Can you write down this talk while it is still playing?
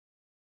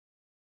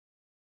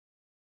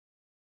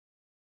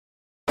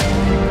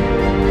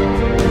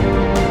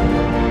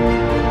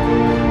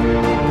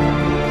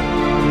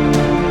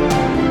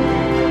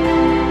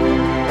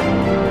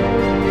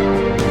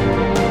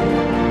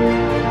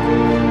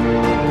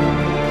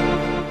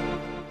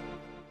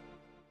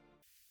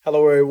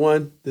Hello,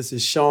 everyone. This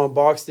is Sean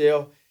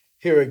Barksdale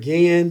here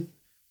again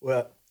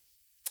with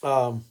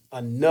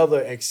another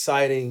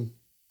exciting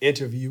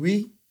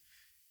interviewee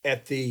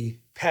at the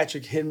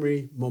Patrick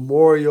Henry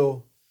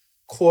Memorial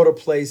Quarter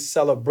Place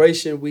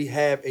celebration. We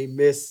have a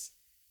Miss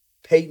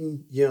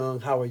Peyton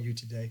Young. How are you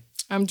today?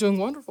 I'm doing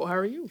wonderful. How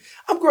are you?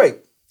 I'm great.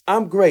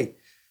 I'm great.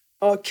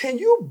 Can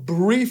you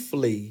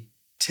briefly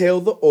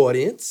tell the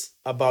audience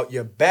about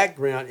your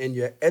background and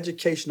your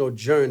educational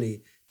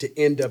journey to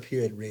end up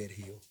here at Red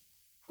Hill?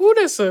 Ooh,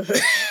 it's a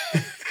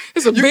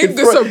big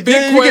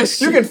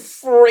question. You can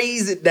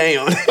phrase it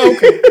down.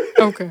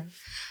 Okay.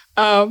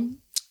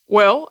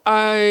 Well,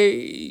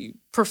 I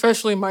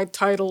professionally, my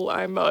title,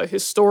 I'm a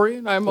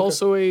historian. I'm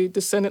also a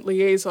descendant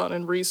liaison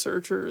and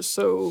researcher.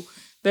 So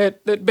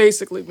that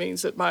basically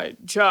means that my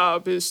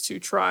job is to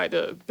try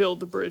to build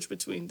the bridge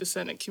between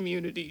descendant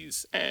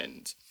communities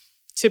and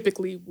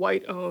typically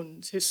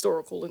white-owned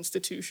historical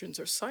institutions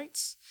or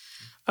sites.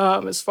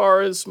 As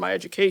far as my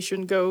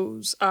education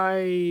goes,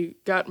 I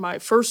got my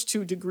first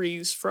two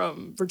degrees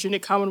from Virginia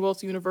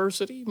Commonwealth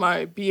University.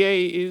 My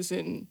BA is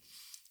in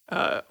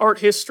art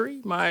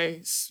history.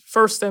 My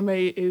first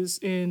MA is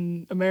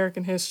in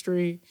American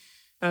history.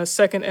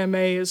 Second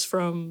MA is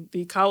from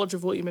the College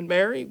of William and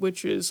Mary,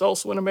 which is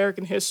also in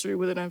American history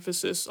with an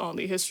emphasis on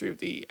the history of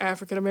the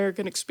African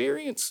American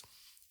experience.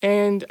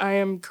 And I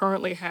am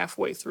currently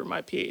halfway through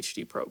my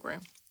PhD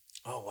program.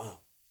 Oh, wow.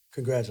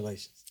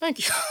 Congratulations. Thank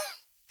you.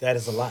 That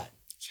is a lot.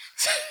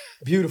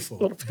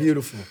 Beautiful,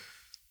 beautiful.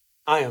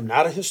 I am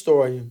not a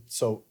historian,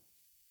 so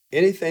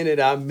anything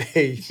that I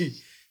may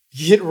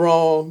get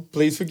wrong,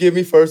 please forgive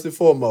me first and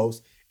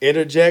foremost.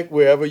 Interject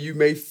wherever you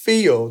may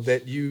feel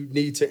that you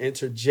need to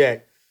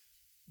interject.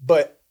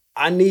 But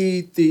I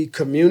need the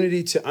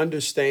community to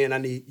understand, I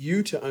need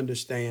you to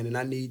understand, and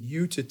I need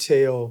you to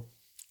tell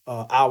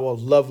our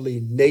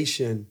lovely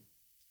nation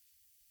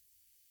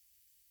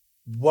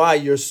why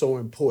you're so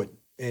important.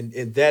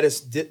 And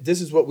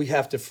this is what we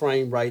have to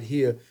frame right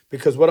here,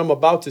 because what I'm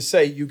about to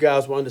say, you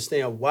guys will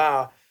understand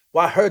why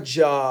her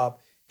job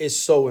is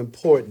so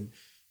important.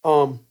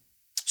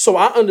 So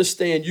I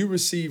understand you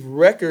receive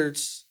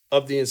records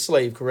of the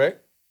enslaved,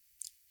 correct?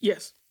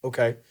 Yes.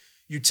 Okay.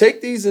 You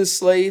take these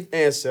enslaved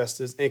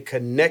ancestors and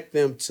connect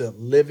them to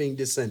living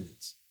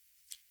descendants.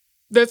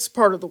 That's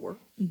part of the work.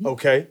 Mm-hmm.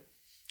 Okay.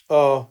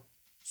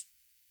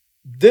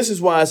 This is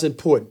why it's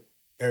important,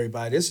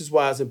 everybody. This is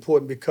why it's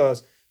important,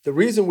 because the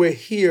reason we're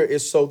here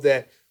is so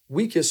that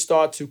we can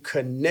start to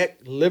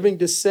connect living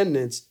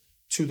descendants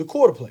to the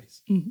quarter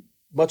place,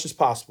 much as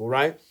possible,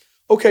 right?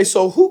 Okay,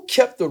 so who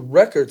kept the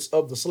records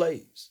of the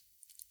slaves?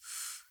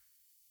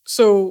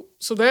 So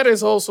that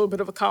is also a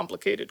bit of a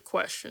complicated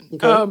question.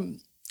 Okay.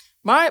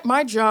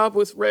 My job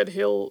with Red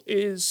Hill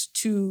is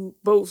to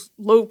both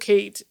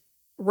locate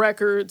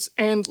records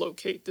and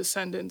locate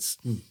descendants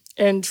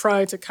and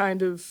try to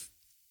kind of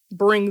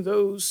bring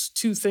those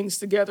two things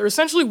together.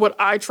 Essentially, what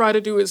I try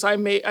to do is I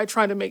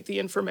try to make the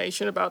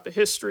information about the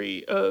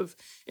history of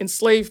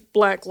enslaved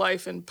Black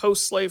life and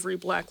post-slavery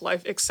Black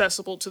life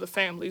accessible to the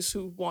families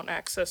who want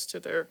access to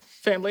their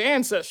family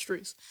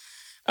ancestries.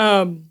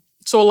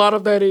 So a lot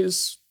of that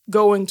is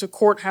going to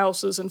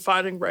courthouses and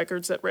finding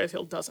records that Red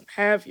Hill doesn't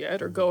have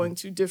yet, or going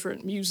to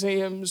different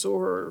museums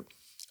or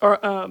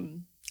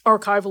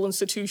archival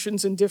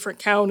institutions in different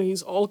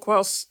counties all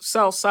across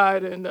South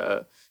Side and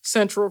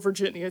Central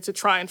Virginia to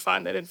try and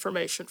find that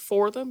information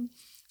for them.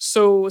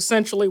 So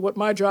essentially what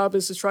my job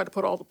is to try to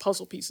put all the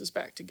puzzle pieces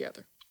back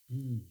together.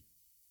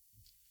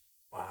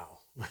 Wow.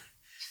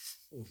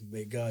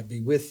 May God be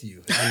with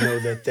you. I know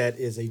that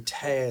is a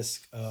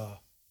task,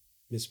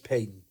 Ms.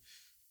 Peyton.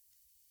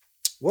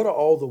 What are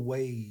all the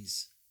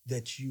ways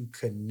that you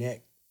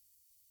connect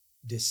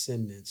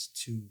descendants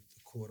to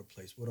the quarter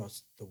place? What are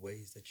the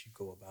ways that you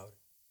go about it?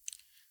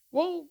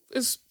 Well,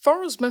 as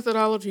far as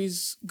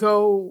methodologies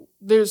go,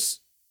 there's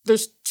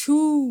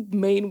two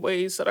main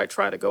ways that I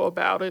try to go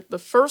about it. The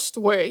first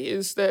way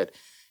is that,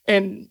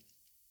 and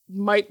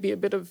might be a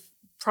bit of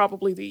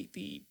probably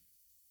the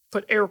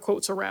put air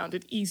quotes around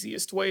it,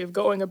 easiest way of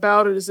going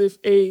about it, is if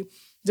a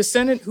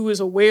descendant who is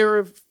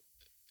aware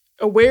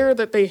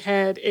that they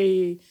had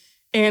a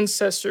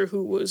ancestor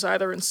who was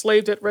either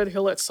enslaved at Red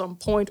Hill at some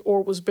point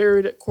or was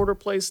buried at Quarter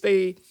Place,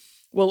 they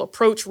will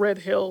approach Red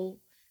Hill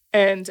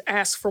and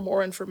ask for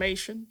more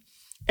information.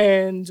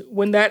 And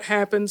when that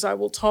happens, I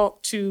will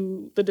talk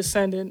to the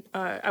descendant.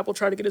 I will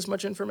try to get as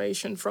much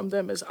information from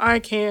them as I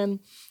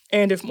can.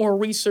 And if more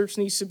research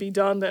needs to be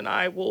done, then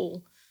I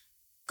will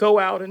go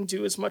out and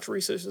do as much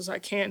research as I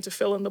can to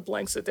fill in the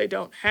blanks that they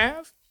don't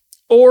have.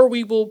 Or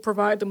we will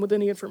provide them with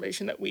any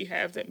information that we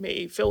have that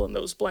may fill in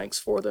those blanks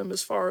for them,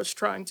 as far as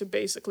trying to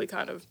basically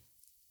kind of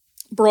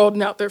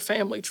broaden out their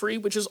family tree,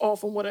 which is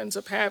often what ends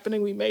up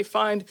happening. We may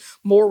find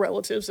more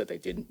relatives that they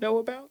didn't know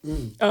about,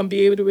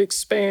 be able to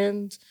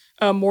expand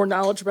more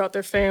knowledge about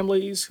their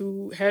families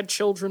who had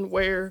children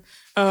where,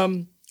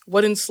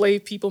 what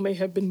enslaved people may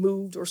have been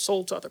moved or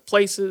sold to other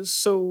places.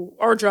 So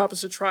our job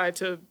is to try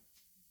to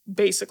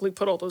basically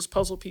put all those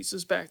puzzle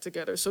pieces back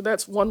together. So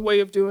that's one way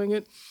of doing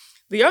it.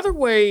 The other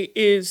way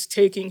is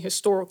taking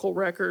historical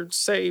records.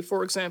 Say,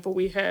 for example,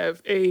 we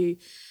have a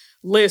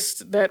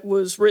list that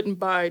was written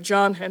by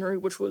John Henry,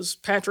 which was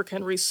Patrick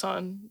Henry's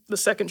son, the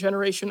second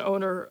generation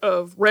owner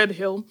of Red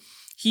Hill.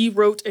 He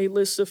wrote a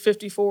list of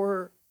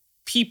 54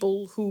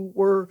 people who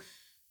were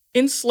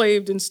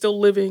enslaved and still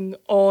living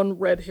on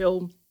Red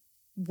Hill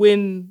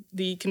when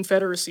the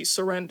Confederacy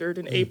surrendered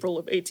in April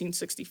of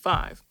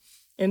 1865.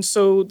 And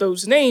so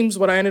those names,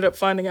 what I ended up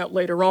finding out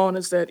later on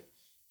is that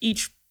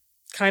each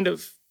kind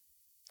of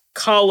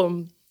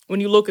column, when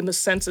you look in the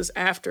census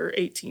after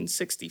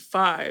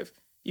 1865,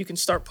 you can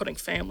start putting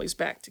families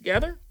back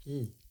together.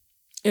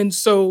 And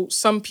so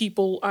some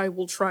people, I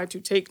will try to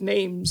take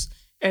names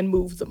and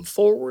move them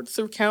forward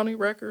through county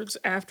records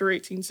after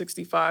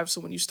 1865.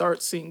 So when you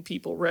start seeing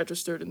people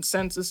registered in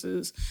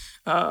censuses,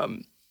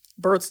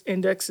 birth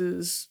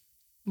indexes,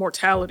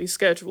 mortality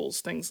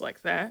schedules, things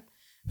like that.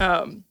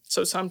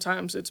 So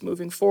sometimes it's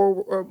moving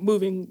forward or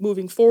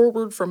moving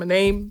forward from a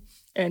name,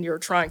 and you're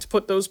trying to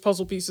put those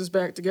puzzle pieces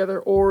back together,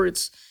 or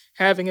it's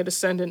having a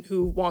descendant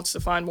who wants to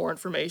find more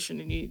information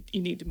and you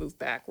need to move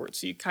backwards.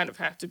 So you kind of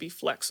have to be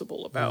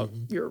flexible about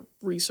your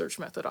research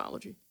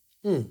methodology.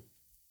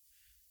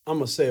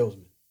 I'm a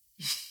salesman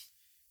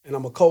and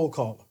I'm a cold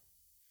caller.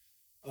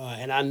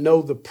 And I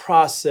know the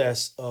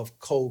process of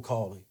cold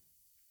calling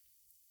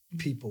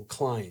people,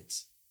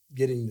 clients,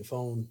 getting the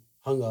phone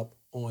hung up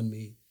on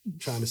me,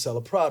 trying to sell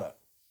a product.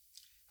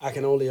 I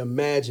can only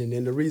imagine,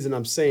 and the reason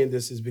I'm saying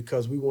this is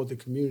because we want the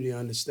community to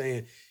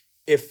understand,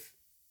 if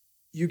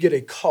you get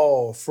a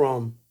call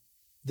from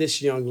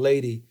this young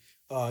lady,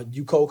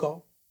 you cold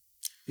call?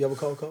 You ever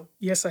cold call?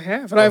 Yes, I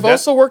have. And I've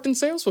also worked in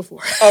sales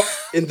before.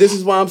 And this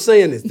is why I'm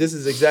saying this. This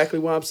is exactly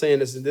why I'm saying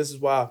this. And this is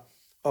why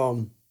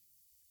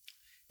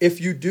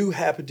if you do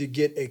happen to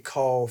get a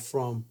call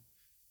from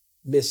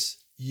Miss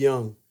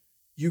Young,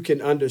 you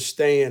can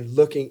understand,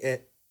 looking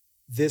at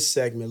this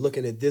segment,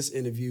 looking at this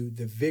interview,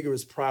 the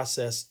vigorous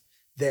process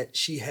that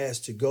she has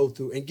to go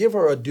through, and give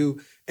her a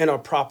due and a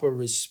proper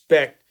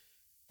respect.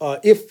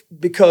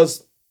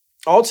 Because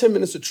all 10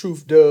 Minutes of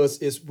Truth does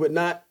is we're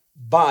not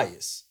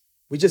biased.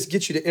 We just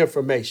get you the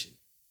information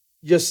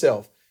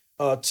yourself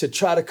to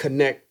try to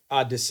connect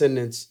our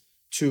descendants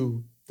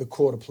to the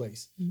quarter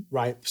place,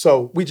 right?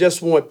 So we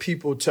just want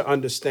people to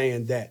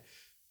understand that.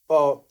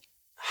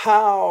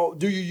 How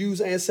do you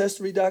use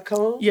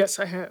Ancestry.com? Yes,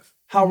 I have.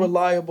 How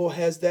reliable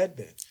has that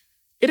been?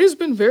 It has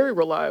been very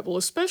reliable,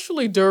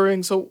 especially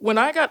so when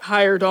I got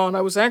hired on,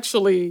 I was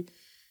actually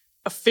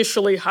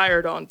officially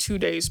hired on 2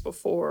 days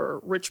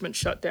before Richmond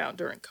shut down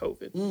during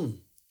COVID.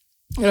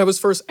 And I was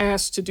first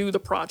asked to do the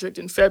project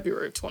in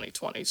February of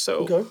 2020.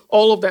 So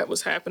all of that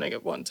was happening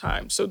at one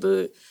time. So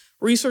the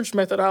research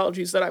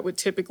methodologies that I would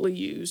typically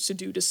use to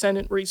do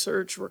descendant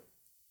research were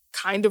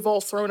kind of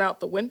all thrown out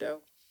the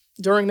window.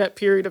 During that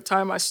period of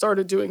time, I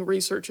started doing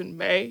research in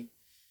May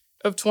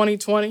of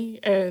 2020.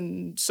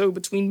 And so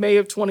between May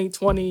of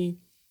 2020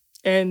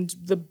 and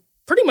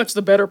pretty much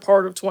the better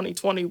part of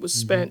 2020 was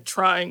spent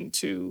trying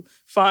to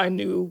find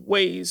new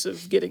ways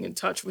of getting in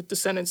touch with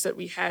descendants that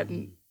we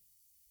hadn't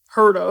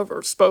heard of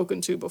or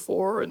spoken to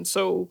before. And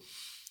so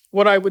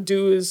what I would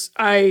do is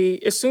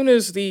as soon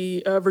as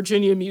the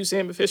Virginia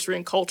Museum of History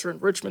and Culture in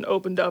Richmond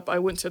opened up, I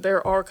went to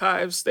their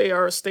archives. They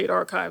are a state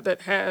archive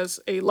that has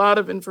a lot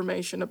of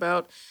information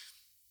about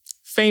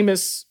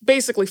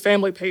basically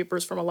family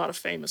papers from a lot of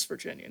famous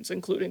Virginians,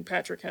 including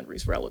Patrick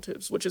Henry's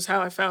relatives, which is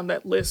how I found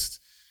that list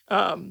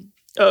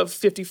of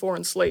 54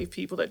 enslaved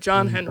people that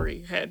John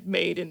Henry had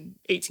made in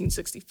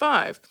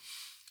 1865.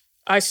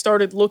 I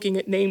started looking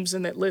at names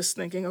in that list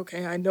thinking,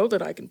 okay, I know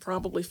that I can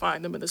probably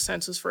find them in the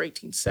census for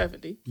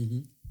 1870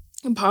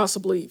 and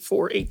possibly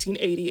for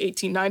 1880.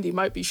 1890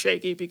 might be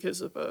shaky because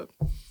of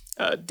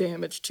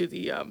damage to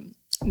the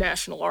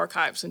National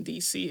Archives in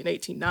D.C. in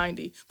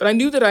 1890. But I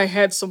knew that I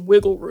had some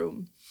wiggle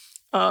room,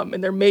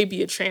 and there may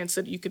be a chance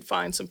that you could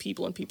find some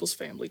people in people's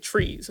family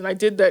trees. And I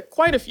did that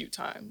quite a few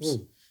times.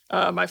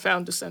 I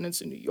found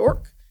descendants in New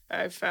York.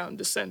 I found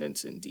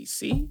descendants in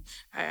D.C.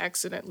 I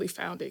accidentally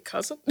found a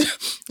cousin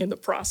in the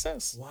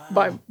process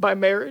by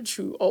marriage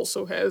who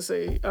also has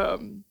a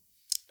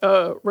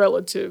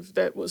relative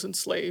that was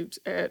enslaved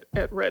at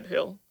Red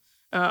Hill.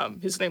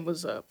 His name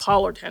was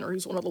Pollard Henry.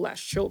 He's one of the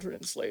last children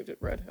enslaved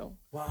at Red Hill.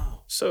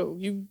 Wow. So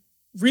you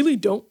really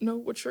don't know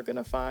what you're going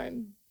to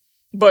find.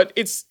 But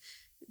it's,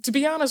 to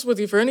be honest with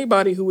you, for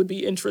anybody who would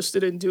be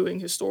interested in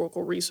doing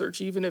historical research,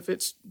 even if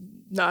it's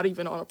not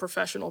even on a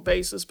professional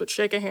basis, but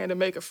shake a hand and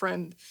make a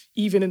friend,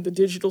 even in the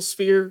digital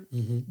sphere,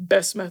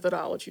 best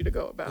methodology to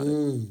go about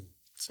it.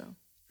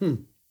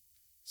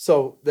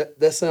 So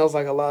that sounds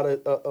like a lot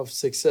of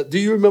success. Do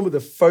you remember the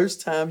first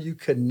time you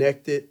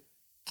connected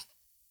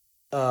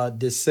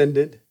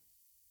descendant?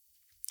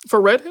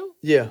 For Red Hill?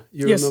 Yeah,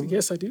 you remember?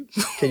 Yes, I do.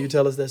 Can you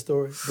tell us that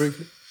story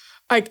briefly?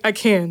 I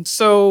can.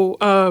 So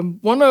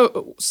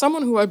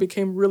someone who I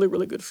became really,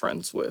 really good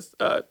friends with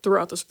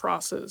throughout this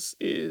process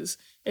is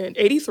an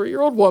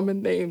 83-year-old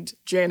woman named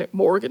Janet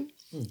Morgan.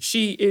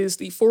 She is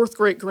the fourth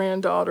great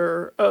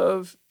granddaughter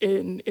of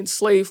an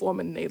enslaved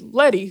woman named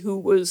Letty, who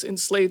was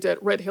enslaved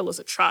at Red Hill as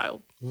a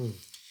child.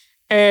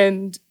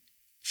 And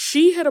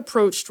she had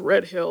approached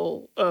Red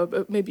Hill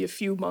maybe a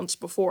few months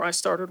before I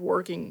started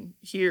working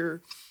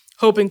here,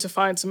 hoping to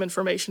find some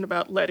information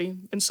about Letty.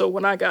 And so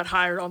when I got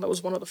hired on, that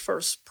was one of the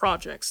first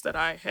projects that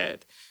I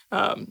had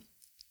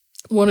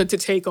wanted to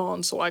take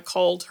on. So I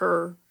called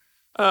her.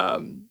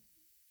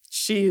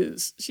 She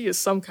is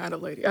some kind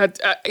of lady.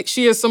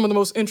 She has some of the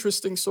most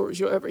interesting stories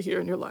you'll ever hear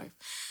in your life.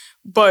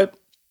 But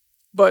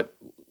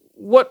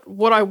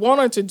what I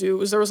wanted to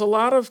do is there was a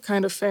lot of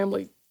kind of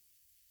family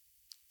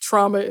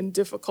trauma and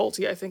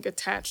difficulty, I think,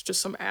 attached to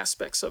some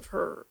aspects of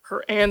her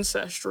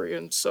ancestry.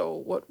 And so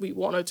what we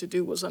wanted to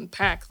do was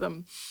unpack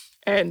them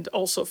and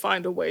also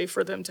find a way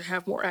for them to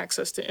have more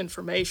access to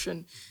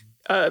information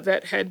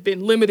that had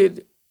been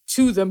limited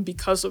to them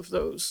because of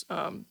those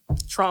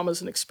traumas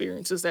and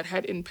experiences that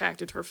had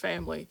impacted her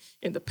family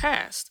in the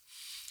past.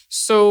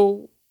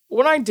 So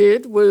what I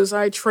did was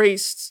I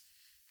traced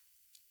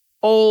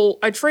all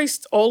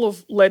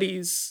of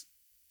Letty's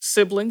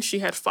siblings. She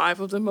had 5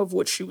 of them, of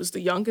which she was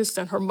the youngest,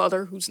 and her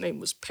mother, whose name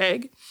was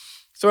Peg.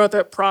 Throughout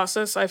that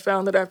process, I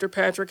found that after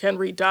Patrick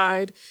Henry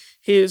died,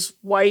 his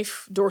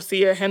wife,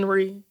 Dorothea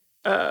Henry,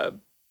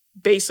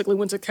 basically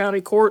went to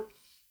county court,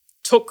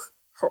 took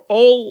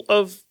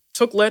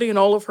Letty and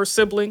all of her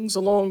siblings,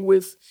 along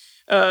with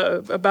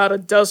about a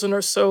dozen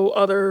or so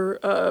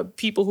other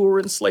people who were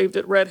enslaved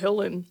at Red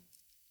Hill. And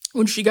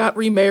when she got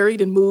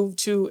remarried and moved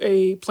to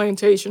a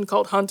plantation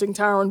called Hunting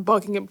Tower in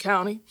Buckingham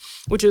County,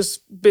 which is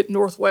a bit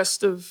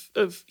northwest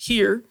of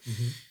here,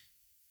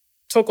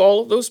 took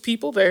all of those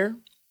people there.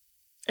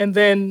 And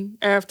then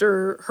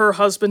after her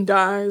husband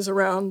dies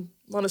around,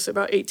 I want to say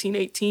about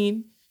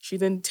 1818, she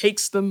then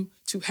takes them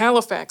to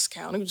Halifax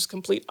County, which is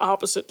complete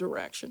opposite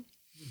direction.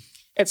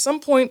 At some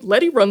point,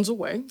 Letty runs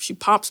away. She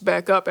pops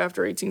back up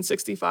after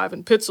 1865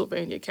 in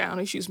Pittsylvania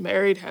County. She's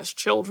married, has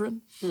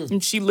children,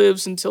 and she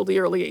lives until the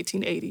early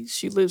 1880s.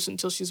 She lives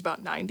until she's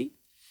about 90.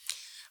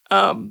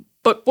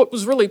 But what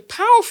was really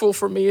powerful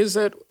for me is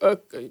that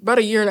about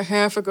a year and a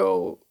half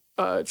ago,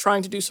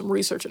 trying to do some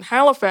research in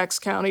Halifax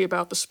County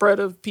about the spread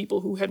of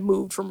people who had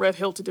moved from Red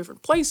Hill to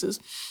different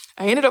places,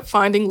 I ended up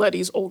finding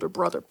Letty's older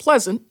brother,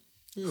 Pleasant,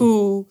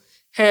 who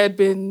had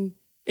been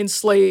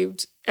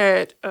enslaved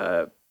at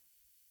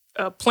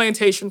a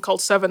plantation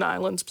called Seven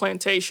Islands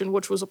Plantation,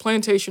 which was a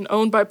plantation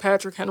owned by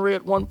Patrick Henry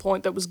at one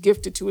point that was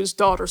gifted to his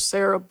daughter,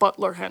 Sarah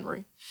Butler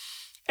Henry.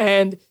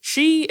 And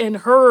she and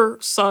her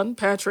son,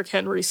 Patrick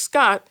Henry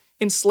Scott,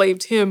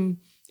 enslaved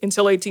him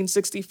until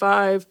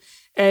 1865.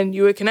 And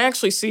you can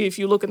actually see, if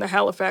you look in the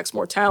Halifax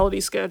mortality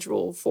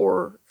schedule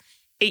for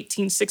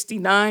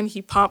 1869,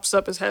 he pops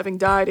up as having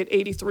died at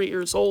 83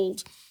 years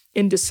old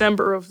in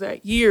December of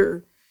that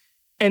year.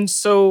 And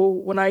so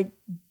when I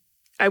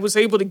was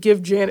able to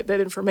give Janet that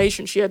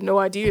information, she had no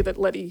idea that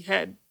Letty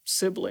had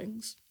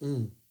siblings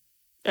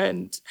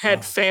and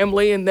had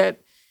family, and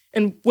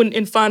when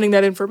in finding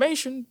that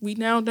information, we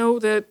now know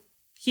that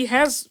he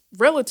has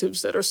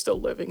relatives that are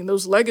still living, and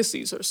those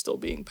legacies are still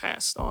being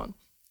passed on.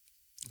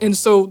 And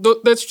so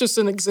that's just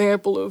an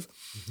example of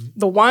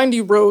the windy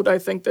road, I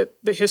think, that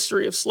the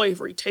history of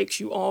slavery takes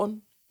you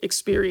on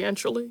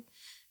experientially,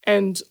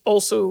 and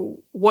also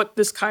what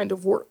this kind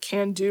of work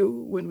can do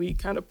when we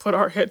kind of put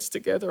our heads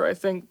together, I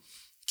think,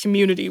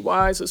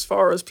 community-wise, as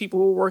far as people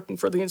who are working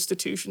for the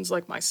institutions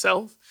like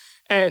myself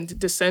and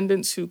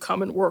descendants who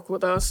come and work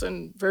with us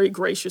and very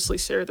graciously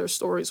share their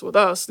stories with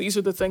us. These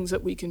are the things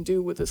that we can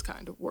do with this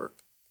kind of work.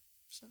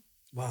 So.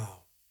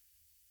 Wow.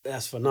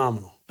 That's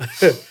phenomenal.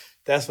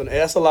 That's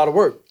a lot of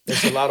work.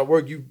 It's a lot of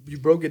work. You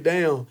broke it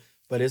down,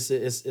 but it's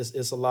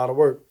a lot of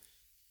work.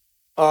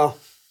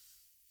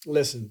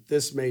 Listen,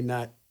 this may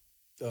not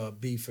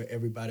be for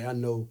everybody. I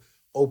know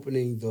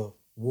opening the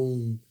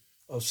wound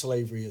of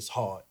slavery is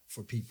hard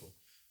for people.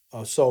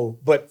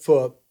 But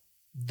for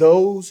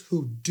those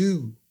who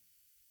do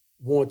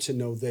want to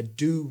know, that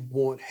do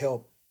want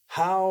help,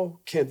 how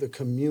can the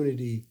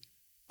community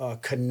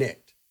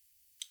connect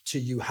to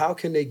you? How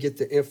can they get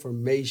the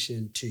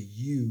information to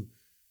you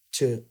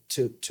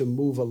to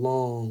move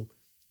along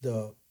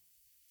the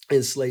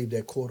enslaved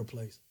at Quarter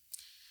Place?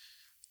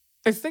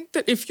 I think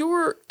that if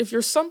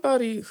you're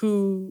somebody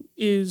who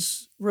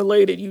is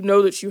related, you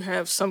know that you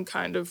have some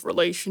kind of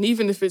relation,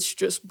 even if it's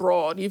just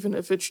broad, even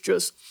if it's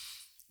just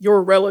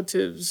your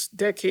relatives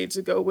decades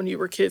ago when you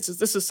were kids.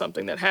 This is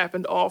something that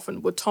happened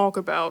often, would talk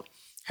about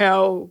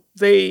how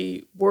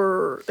they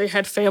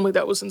had family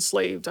that was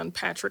enslaved on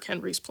Patrick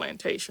Henry's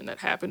plantation. That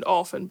happened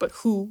often, but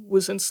who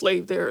was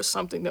enslaved there is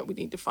something that we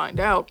need to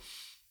find out.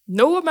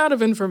 No amount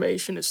of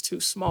information is too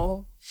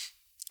small.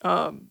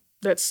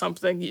 That's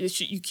something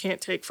you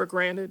can't take for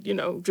granted.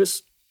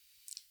 Just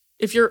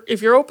if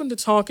you're open to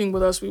talking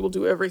with us, we will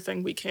do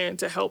everything we can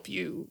to help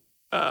you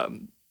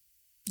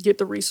get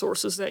the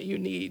resources that you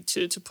need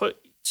to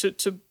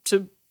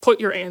put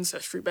your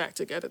ancestry back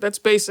together. That's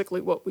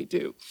basically what we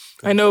do.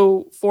 Okay. I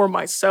know for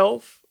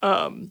myself,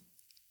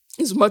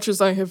 as much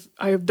as I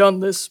have done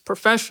this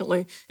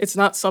professionally, it's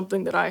not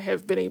something that I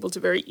have been able to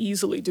very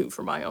easily do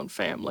for my own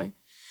family.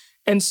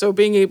 And so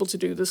being able to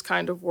do this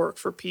kind of work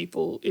for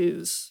people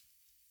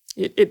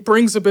it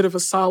brings a bit of a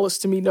solace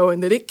to me knowing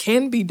that it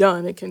can be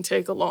done. It can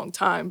take a long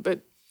time,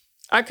 but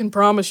I can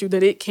promise you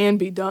that it can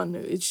be done.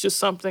 It's just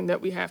something that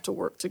we have to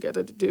work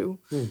together to do.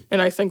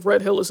 And I think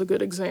Red Hill is a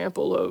good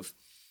example of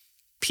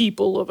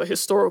people of a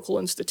historical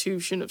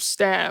institution, of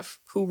staff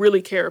who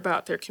really care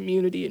about their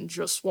community and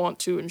just want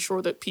to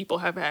ensure that people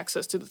have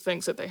access to the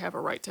things that they have a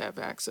right to have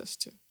access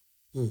to.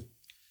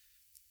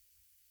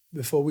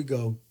 Before we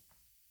go,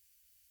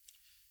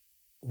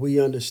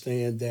 we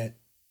understand that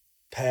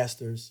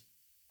pastors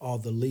are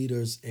the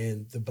leaders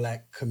in the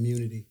Black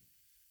community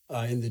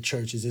in the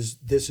churches.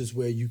 This is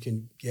where you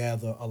can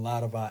gather a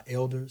lot of our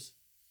elders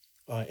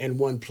in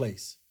one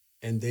place,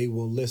 and they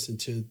will listen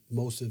to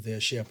most of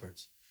their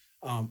shepherds.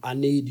 I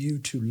need you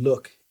to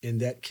look in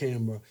that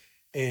camera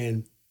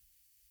and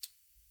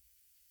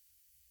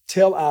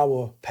tell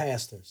our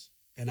pastors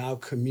and our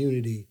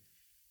community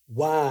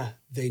why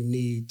they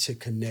need to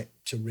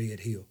connect to Red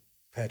Hill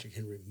Patrick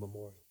Henry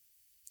Memorial.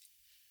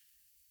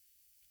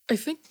 I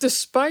think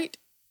despite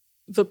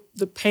the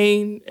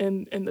pain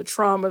and the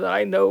trauma that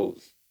I know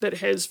that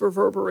has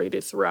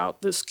reverberated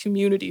throughout this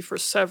community for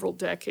several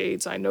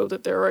decades, I know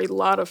that there are a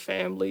lot of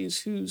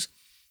families whose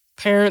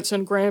parents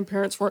and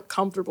grandparents weren't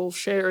comfortable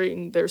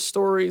sharing their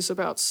stories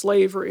about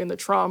slavery and the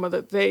trauma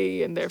that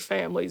they and their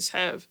families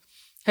have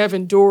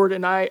endured,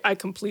 and I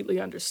completely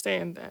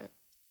understand that.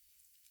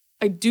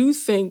 I do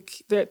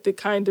think that the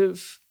kind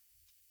of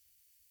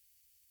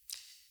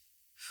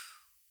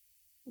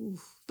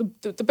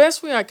the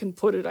best way I can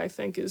put it, I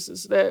think,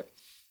 is that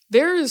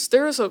there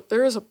is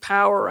a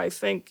power, I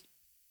think,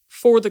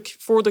 for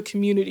the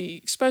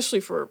community, especially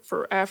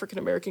for African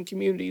American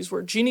communities,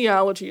 where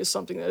genealogy is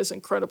something that is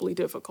incredibly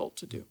difficult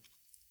to do.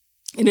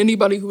 And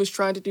anybody who is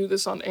trying to do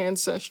this on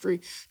Ancestry,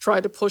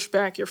 try to push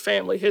back your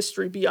family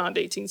history beyond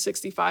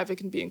 1865, it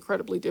can be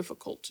incredibly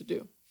difficult to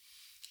do.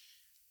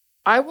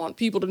 I want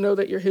people to know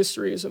that your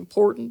history is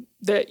important,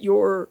 that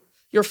your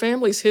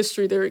family's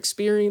history, their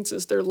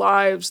experiences, their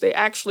lives, they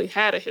actually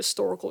had a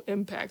historical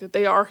impact, that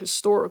they are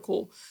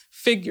historical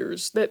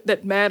figures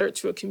that matter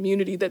to a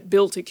community, that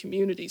built a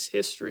community's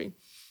history,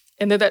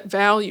 and that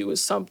value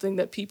is something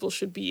that people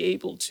should be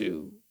able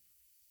to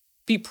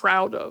be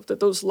proud of,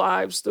 that those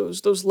lives,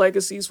 those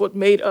legacies, what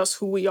made us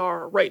who we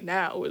are right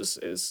now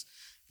is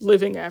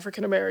living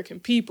African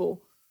American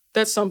people,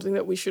 that's something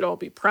that we should all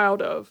be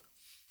proud of.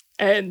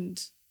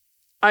 And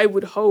I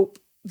would hope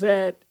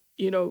that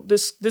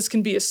this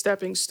can be a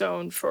stepping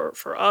stone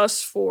for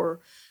us,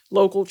 for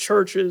local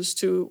churches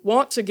to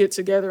want to get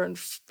together and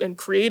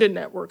create a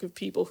network of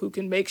people who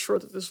can make sure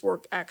that this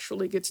work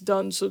actually gets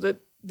done so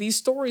that these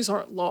stories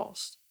aren't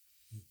lost.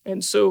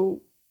 And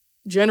so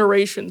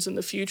generations in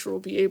the future will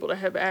be able to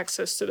have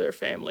access to their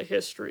family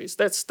histories.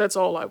 That's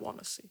all I want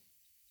to see.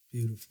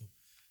 Beautiful.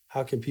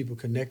 How can people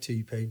connect to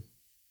you, Peyton?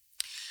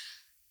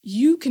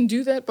 You can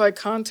do that by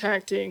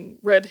contacting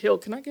Red Hill.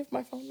 Can I give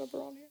my phone number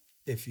on here?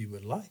 If you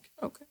would like.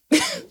 Okay.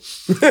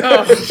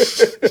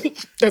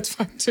 That's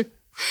fine too.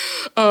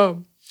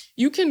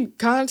 You can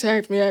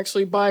contact me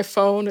actually by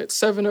phone at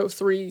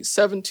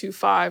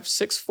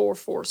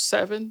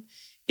 703-725-6447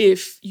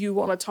 if you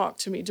want to talk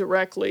to me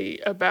directly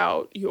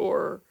about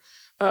your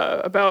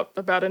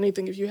about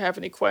anything. If you have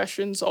any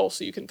questions,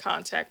 also you can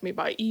contact me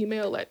by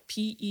email at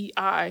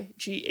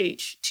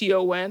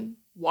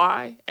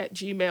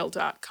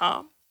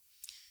peightonY@gmail.com.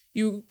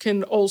 You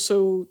can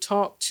also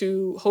talk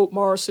to Hope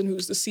Morrison,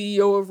 who's the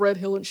CEO of Red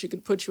Hill, and she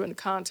can put you in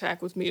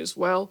contact with me as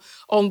well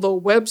on the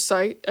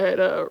website at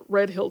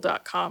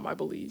redhill.com, I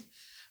believe.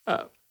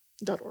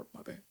 .org,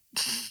 my bad.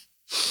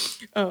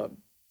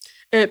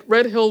 At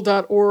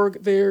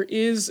redhill.org, there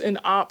is an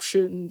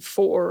option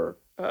for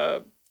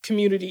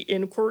community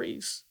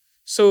inquiries.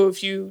 So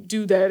if you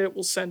do that, it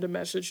will send a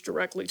message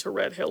directly to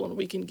Red Hill, and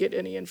we can get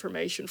any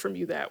information from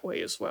you that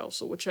way as well.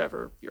 So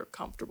whichever you're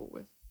comfortable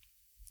with.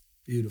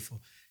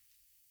 Beautiful.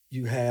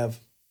 You have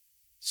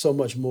so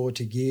much more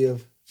to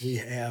give. We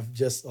have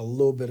just a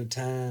little bit of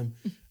time.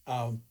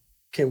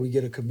 Can we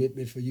get a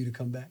commitment for you to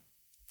come back?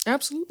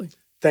 Absolutely.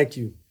 Thank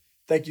you.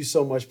 Thank you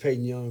so much,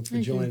 Peyton Young,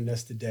 for joining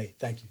us today.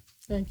 Thank you.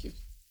 Thank you.